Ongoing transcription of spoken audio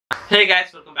Hey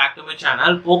guys, welcome back to my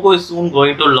channel. Poco is soon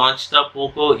going to launch the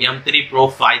Poco M3 Pro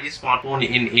 5G smartphone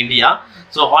in India.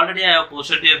 So already I have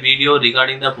posted a video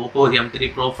regarding the Poco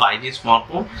M3 Pro 5G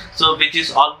smartphone, so which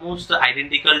is almost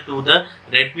identical to the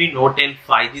Redmi Note 10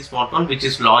 5G smartphone which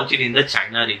is launched in the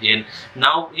China region.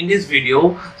 Now in this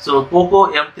video, so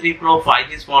Poco M3 Pro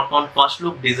 5G smartphone first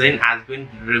look design has been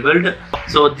revealed.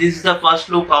 So this is the first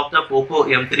look of the Poco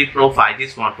M3 Pro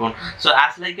 5G smartphone. So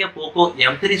as like a Poco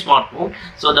M3 smartphone,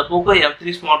 so the Poco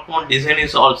M3 smartphone design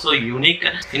is also unique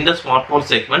in the smartphone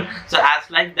segment. So as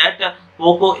like that,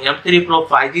 Poco M3 Pro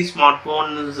 5G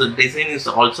smartphone's design is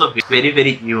also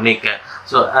very unique.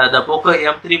 So the Poco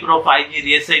M3 Pro 5G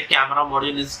rear side camera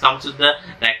module comes with the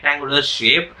rectangular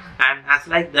shape, and as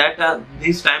like that,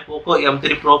 this time Poco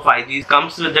M3 Pro 5G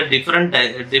comes with a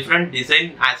different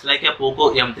design as like a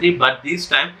Poco M3, but this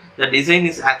time the design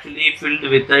is actually filled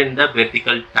with in the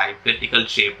vertical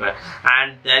shape,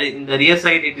 and there in the rear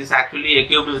side it is actually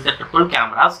equipped with the triple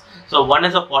cameras. So one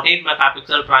is a 48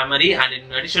 megapixel primary, and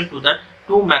in addition to that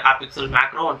 2 megapixel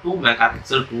macro and 2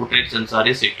 megapixel portrait sensor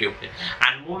is equipped.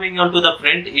 And moving on to the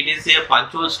front, it is a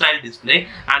punch hole style display,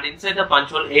 and inside the punch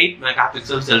hole 8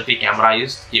 megapixel selfie camera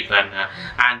is given.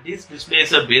 And this display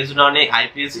is based on a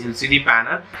IPS LCD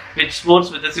panel which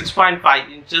sports with a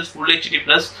 6.5 inches Full HD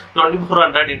plus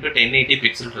 2400 into 1080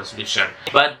 pixel resolution.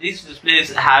 But this display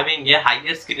is having a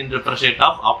higher screen refresh rate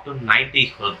of up to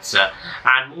 90 Hz.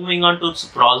 And moving on to its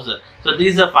processor, so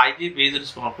this is a 5G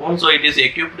based smartphone. So it is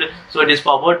equipped, so it is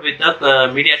powered with the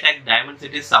MediaTek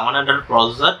Dimensity 700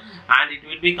 processor, and it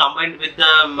will be combined with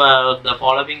the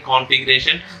following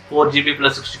configuration: 4GB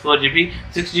plus 64GB,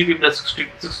 6GB plus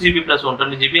 6GB plus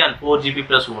 120GB, and 4GB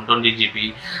plus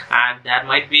 120GB. And there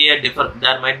might be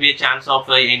a chance of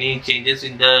any changes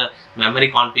in the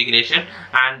memory configuration.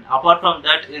 And apart from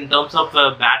that, in terms of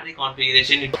battery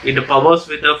configuration, it powers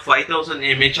with a 5000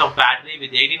 mAh of battery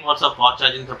with 18 watts of fast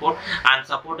charging support, and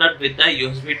supported with the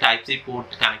USB Type-C port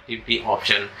connectivity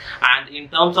option. And in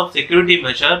terms of security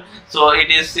measure, so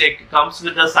it comes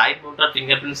with the side mounted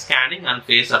fingerprint scanning and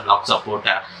face unlock support.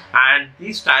 And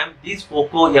this time this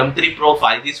Poco M3 Pro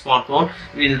 5G smartphone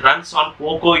will runs on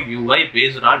Poco UI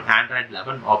based on Android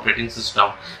 11 operating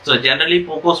system. So generally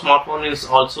Poco smartphone is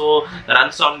also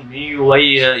runs on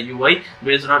MIUI UI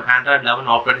based on Android 11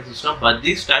 operating system, but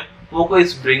this time Poco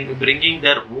is bringing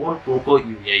their own Poco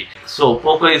UI. So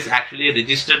Poco is actually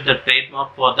registered the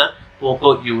trademark for the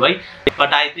Poco UI,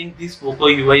 but I think this Poco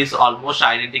UI is almost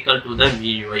identical to the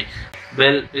MIUI.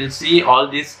 Well, we'll see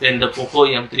all this when the Poco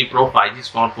M3 Pro 5G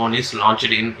smartphone is launched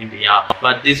in India.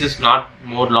 But this is not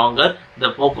more longer.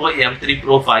 The Poco M3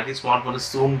 Pro 5G smartphone is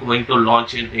soon going to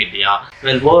launch in India.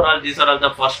 Well, overall, these are all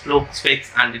the first look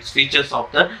specs and its features of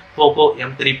the Poco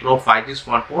M3 Pro 5G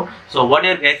smartphone. So what are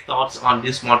your guys' thoughts on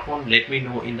this smartphone? Let me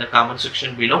know in the comment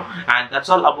section below. And that's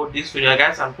all about this video,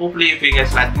 guys. And hopefully if you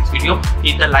guys like this video,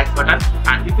 hit the like button.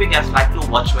 And if you guys like to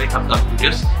watch my upcoming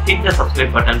videos, hit the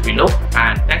subscribe button below.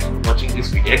 And thanks for watching this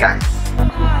video,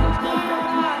 guys.